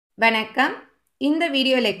வணக்கம். இந்த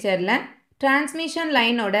video லெக்சர்ல transmission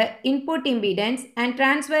லைனோட input impedance and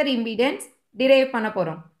transfer impedance drive பண்ண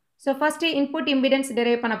போறோம். So first input impedance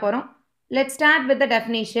derive பண்ண போறோம். Let's start with the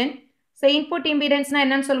definition. So input impedance னா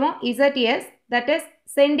என்னன்னு சொல்லுவோம்? ZS, that is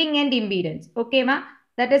sending end impedance. ஓகேவா?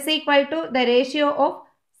 That is equal to the ratio of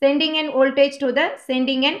sending end voltage to the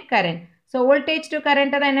sending end current. So voltage to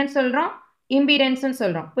current தான் என்னன்னு சொல்றோம்? Impedance னு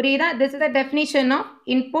சொல்றோம். புரியுதா? This is the definition of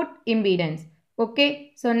input impedance. Okay,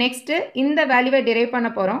 so next இந்த வேல்யூவை derive பண்ண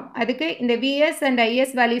போறோம். அதுக்கு இந்த Vs and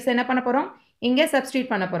Is values என்ன பண்ண போறோம்? இங்க substitute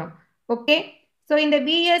பண்ண போறோம். Okay, so இந்த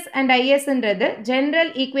Vs and Is ன்றது general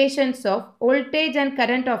equations of voltage and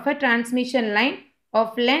current of a transmission line of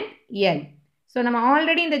length L. So நம்ம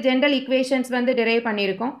already இந்த general equations வந்து derive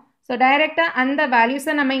பண்ணியிருக்கோம். So டைரக்டா அந்த values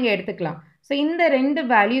நம்ம இங்க எடுத்துக்கலாம். So இந்த ரெண்டு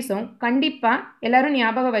valuesம் கண்டிப்பா எல்லாரும்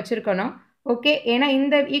ஞாபகம் வச்சிருக்கணும். Okay, ஏன்னா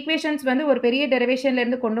இந்த equations வந்து ஒரு பெரிய derivationல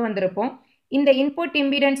இருந்து கொண்டு வந்திருப்போம். இந்த input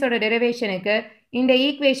impedance ஓட derivationக்கு இந்த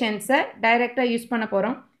equations டைரக்டா யூஸ் பண்ண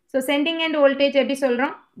போறோம். So sending end voltage எப்படி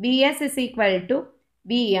சொல்றோம்? Vs is equal to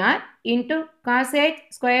Vr into cos h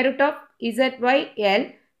square root of Zyl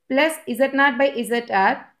plus Z0 by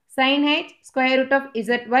Zr sin h square root of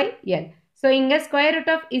Zyl. So இங்க square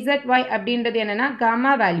root of Zy அப்படின்றது என்னன்னா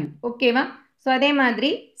gamma value. ஓகேவா? So அதே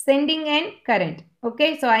மாதிரி sending end current.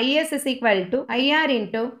 Okay, so Is is equal to Ir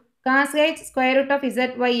into cos h square root of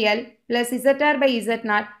Zyl plus Zr by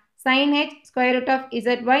Z0 sin h square root of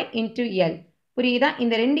Zy into L. புரியுதா?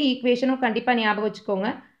 இந்த ரெண்டு ஈக்குவேஷனும் கண்டிப்பா ஞாபகம் வச்சுக்கோங்க.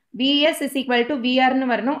 Vs is equal to Vr னு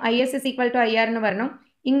வரணும், Is is equal to Ir னு வரணும்.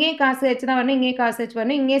 இங்கே cos h தான் வரணும், இங்கே cos h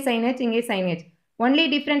வரணும், இங்கே sin h, இங்கே sin h. Only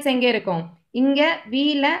difference எங்கே இருக்கும்? இங்க V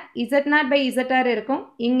ல Z0 by Zr இருக்கும்,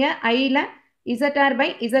 இங்க I ல Zr by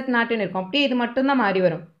Z0 னு இருக்கும். அப்படியே இது மட்டும் தான் மாறி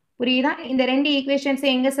வரும். புரியுதா? இந்த ரெண்டு ஈக்குவேஷன்ஸ்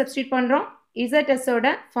எங்க சப்ஸ்டிட்யூட் பண்றோம்? Zs ஓட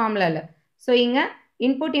ஃபார்முலால. சோ இங்க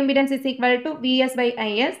input impedance is equal to Vs by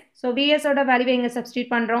Is. So Vs ஓட வேல்யூவை இங்க சப்ஸ்டிட்யூட்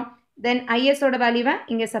பண்றோம். Then Is ஓட வேல்யூவை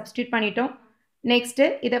இங்க சப்ஸ்டிட்யூட் பண்ணிட்டோம். Next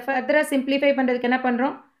இத ஃபர்தரா சிம்பிளிஃபை பண்றதுக்கு என்ன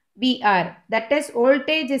பண்றோம்? Vr, that is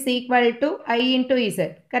voltage is equal to I into Z.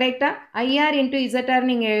 கரெக்ட்டா? IR into Zr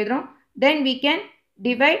நீங்க எழுதுறோம். Then we can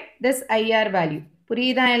divide this IR value.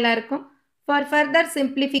 புரியுதா எல்லாருக்கும்? For further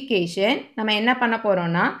simplification நம்ம என்ன பண்ண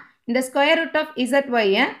போறோம்னா இந்த square root of Zy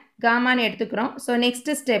gamma னு எடுத்துக்கிறோம். So next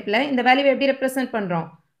stepல இந்த வேல்யூவை எப்படி ரெப்ரசன்ட் பண்றோம்?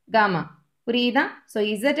 Gamma. புரியுதா? So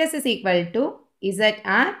Zs is equal to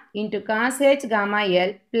Zr into cos h gamma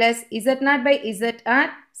L plus Z0 by Zr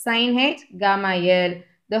sin h gamma L.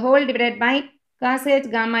 The whole divided by cos h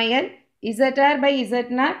gamma L Zr by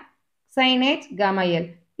Z0 sin h gamma L.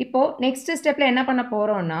 இப்போ next stepல என்ன பண்ண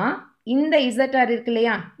போறோம்னா இந்த Zr இருக்கு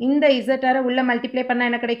இல்லையா? இந்த Zr உள்ள multiply பண்ணா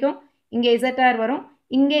என்ன கிடைக்கும்? இங்க Zr வரும்.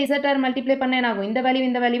 இங்கே Zr மல்டிப்ளை பண்ண என்ன ஆகும்? இந்த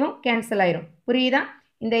வேல்யூவும் கேன்சல் ஆயிரும். புரியுதா?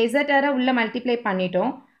 இந்த Zr உள்ள மல்டிப்ளை பண்ணிட்டோம்.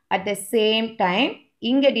 At the same time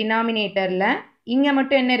இங்க டினாமினேட்டர்ல இங்க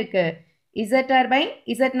மட்டும் என்ன இருக்கு? Zr by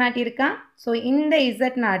Z0 இருக்கா? ஸோ இந்த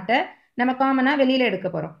Z0 நம்ம காமனா வெளியில எடுக்க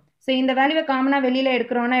போறோம். ஸோ இந்த வேல்யூவை காமனா வெளியில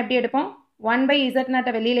எடுக்கிறோம்னா எப்படி எடுப்போம்? 1 by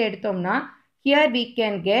Z0 வெளியில எடுத்தோம்னா here we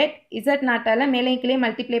can get Z0 மேலே கீழே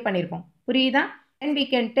மல்டிப்ளை பண்ணிருப்போம். புரியுதா? and we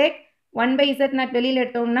can take 1 by Z0 வெளியில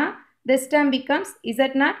எடுத்தோம்னா this term becomes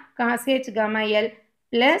Z0 cos h gamma L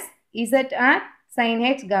plus Zr sin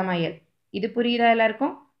h gamma L. இது புரியுதா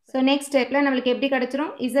எல்லாருக்கும்? So next stepல நம்மளுக்கு எப்படி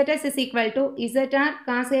கிடைச்சிரும்? Zs is equal to Zr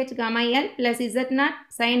cos h gamma L plus Z0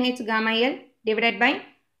 sin h gamma L divided by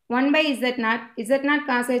 1 by Z0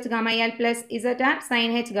 cos h gamma L plus Zr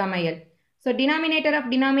sin h gamma L. So denominator of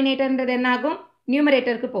denominatorன்றது என்ன ஆகும்?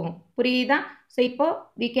 நியூமரேட்டருக்கு போகும். புரியுதா? So இப்போ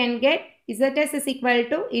we can get Zs is equal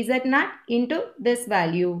to Z0 into this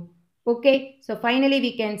value. Okay, so finally we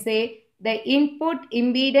can say the input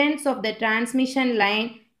impedance of the transmission line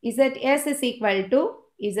Zs is equal to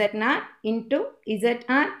Z0 into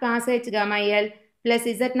Zr cos h gamma L plus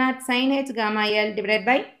Z0 sin h gamma L divided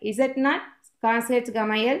by Z0 cos h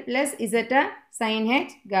gamma L plus Zr sin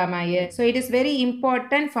h gamma L. So it is very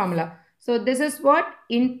important formula. So this is what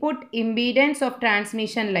input impedance of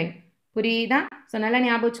transmission line. புரியுதா? So நல்லா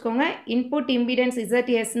ஞாபகம் வச்சுக்கோங்க. Input impedance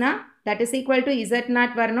Zs னா that is equal to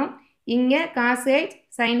Z0 வரணும். இங்க cos h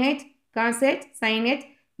sin h cos h sin h,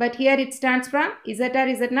 but here it stands from Zr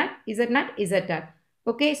Z0 Z0 Zr.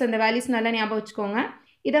 Okay, so இந்த values நல்லா ஞாபகம் வச்சுக்கோங்க.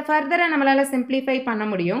 இதை ஃபர்தராக நம்மளால் சிம்பிளிஃபை பண்ண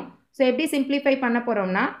முடியும். ஸோ எப்படி சிம்பிளிஃபை பண்ண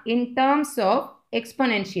போகிறோம்னா in terms of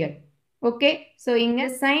exponential. Okay, so இங்கே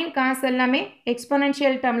சைன் காசு எல்லாமே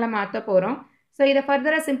எக்ஸ்பொனென்ஷியல் டேர்மில் மாற்ற போகிறோம். ஸோ இதை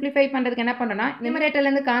ஃபர்தராக சிம்பிளிஃபை பண்ணுறதுக்கு என்ன பண்ணுறோம்னா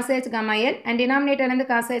நியூமரேட்டர்லேருந்து cos h gamma L and டினாமினேட்டர்லேருந்து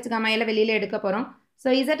cos h gamma L வெளியில் எடுக்க போகிறோம். So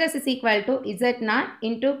Zs is equal to Z0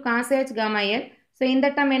 into cos h gamma L. So இந்த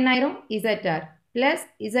டேர்ம் என்ன ஆயிரும்? Zr plus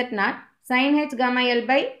Z0 sin h gamma L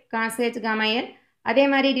by cos h gamma L. அதே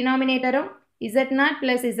மாதிரி டினாமினேட்டரும் Z0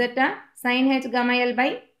 plus ZR sin h gamma L by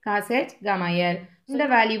cos h gamma L. இந்த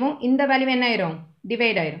வேல்யூவும் இந்த value என்ன ஆயிரும்?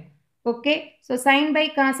 டிவைட் ஆயிரும். Okay. So sin by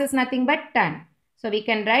cos is nothing but tan. So we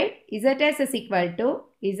can write Zs is equal to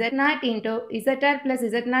Z0 into ZR plus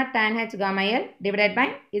Z0 tan h gamma L divided by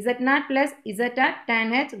Z0 plus ZR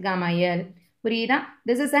tan h gamma L. புரியுதா?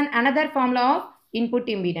 This is another formula of input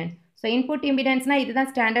impedance. So input impedance na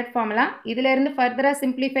இதுதான் standard formula. இதில இருந்து further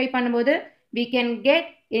simplify பண்ணும்போது we can get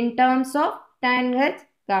in terms of tan h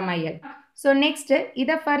gamma L. So next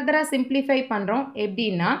இதை further simplify பண்றோம்.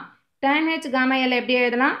 எப்படின்னா tan h gamma L எப்படி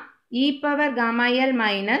எழுதலாம்? e power gamma L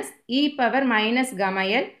minus e power minus gamma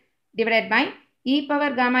L divided by e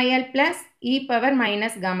power gamma L plus e power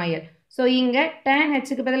minus gamma L. So இங்க tan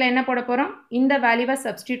h க்கு பதிலா என்ன போட போறோம்? இந்த வேல்யூவை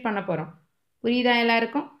substitute பண்ண போறோம். புரியுதா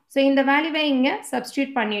எல்லாருக்கும்? So இந்த வேல்யூவை இங்க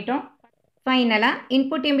substitute பண்ணிட்டோம். ஃபைனலா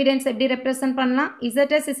இன்புட் இம்பிடன்ஸ் எப்படி ரெப்ரசன்ட் பண்ணலாம்?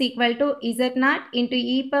 Zs is equal to Z0 into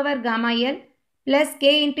e power gamma L plus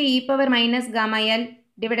k into e power minus gamma L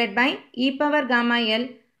divided by e power gamma L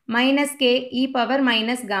minus k e power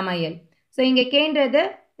minus gamma L. So இங்க kன்றது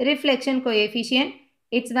reflection coefficient.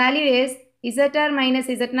 Its value is Zr minus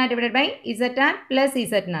Z0 divided by Zr plus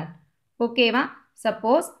Z0. ஓகேவா?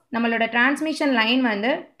 Suppose நம்மளோட transmission line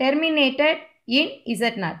வந்து terminated in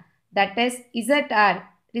Z0. That is Zr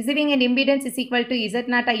receiving end impedance is equal to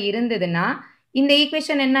Z0 இருந்ததுன்னா இந்த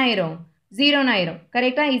equation என்ன ஆயிரும்? 0 ஆயிரும்.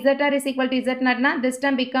 கரெக்டா? Zr is equal to Z0 னா this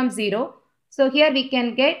term becomes 0. So here we can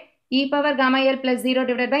get e power gamma L plus 0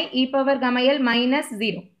 divided by e power gamma L minus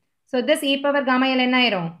 0. So this e power gamma L என்ன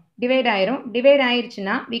ஆயிரும்? Divide ஆயிரும். Divide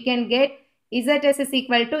ஆயிருச்சுன்னா we can get Zs is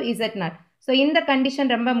equal to Z0. So இந்த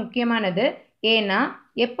condition ரொம்ப முக்கியமானது. ஏன்னா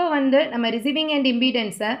எப்போ வந்து நம்ம receiving end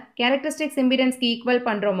impedance characteristics impedance க்கு ஈக்குவல்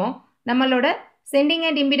பண்றோமோ நம்மளோட sending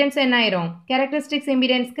end impedance என்ன ஆயிரும்? characteristics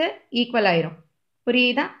impedance க்கு ஈக்குவல் ஆயிரும்.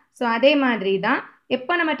 புரியுதா? So அதே மாதிரி தான்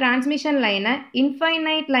எப்போ நம்ம transmission line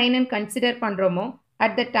infinite line consider பண்றோமோ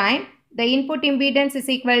at the time the input impedance is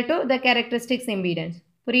equal to the characteristics impedance.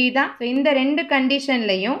 புரியுதா? So இந்த ரெண்டு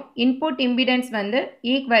கண்டிஷன்லயும் input impedance வந்து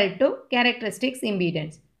equal to characteristics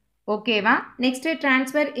impedance. ஓகேவா? நெக்ஸ்ட்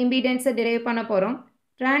transfer impedance derive பண்ண போறோம்.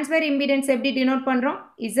 transfer impedance எப்படி denote பண்றோம்?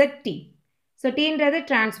 Zt. So tன்றது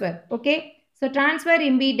transfer. Okay? So transfer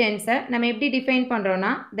impedance நம்ம எப்படி define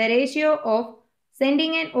பண்றோம்னா the ratio of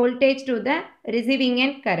sending end voltage to the receiving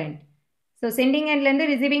end current. So sending end ல இருந்து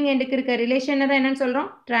receiving end க்கு இருக்க relation தான் என்னன்னு சொல்றோம்?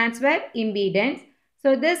 transfer impedance. So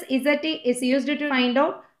this Zt is used to find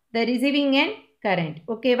out the receiving end current.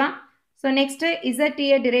 ஓகேவா? So next Zt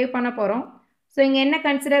derive பண்ண போறோம். So இங்க என்ன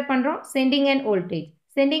consider பண்றோம்? sending end voltage.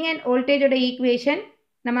 sending end voltage ஓட equation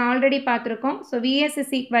நம்ம already பார்த்திருக்கோம். So Vs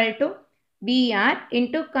is equal to Vr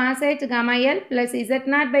into cos h gamma L plus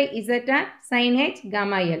Z0 by Zr sin h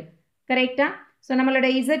gamma L. கரெக்டா? So நம்மளோட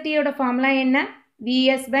Zt ஓட formula என்ன?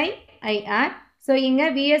 Vs by Ir. So இங்க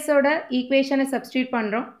Vs ஓட equation substitute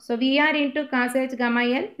பண்றோம். So Vr into cos h gamma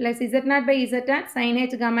L plus Z0 by Zr sin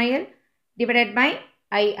h gamma L divided by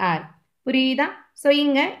Ir. புரியுதா? So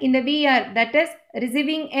இங்க இந்த Vr that is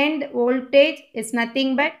receiving end voltage is nothing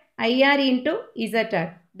but Ir into Zr.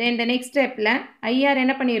 Then the next stepல Ir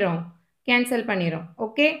என்ன பண்ணிரும்? Cancel பண்ணிரும்.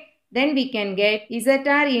 Okay? Then we can get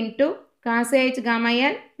Zr into cos h gamma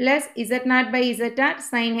L plus Z0 by Zr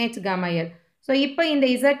sin h gamma L. So இப்போ இந்த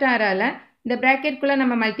Zr ஆல இந்த bracket குள்ள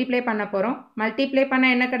நம்ம multiply பண்ண போறோம். multiply பண்ணா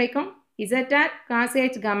என்ன கிடைக்கும்? Zr cos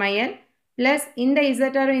h gamma L plus இந்த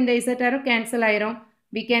Zr cancel ஆயிரும்.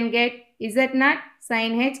 We can get Z0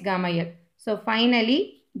 sin h gamma L. So finally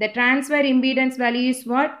the transfer impedance value is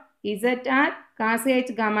what? Zr cos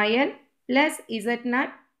h gamma L plus Z0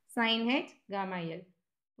 sin h gamma L.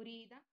 புரியுதா?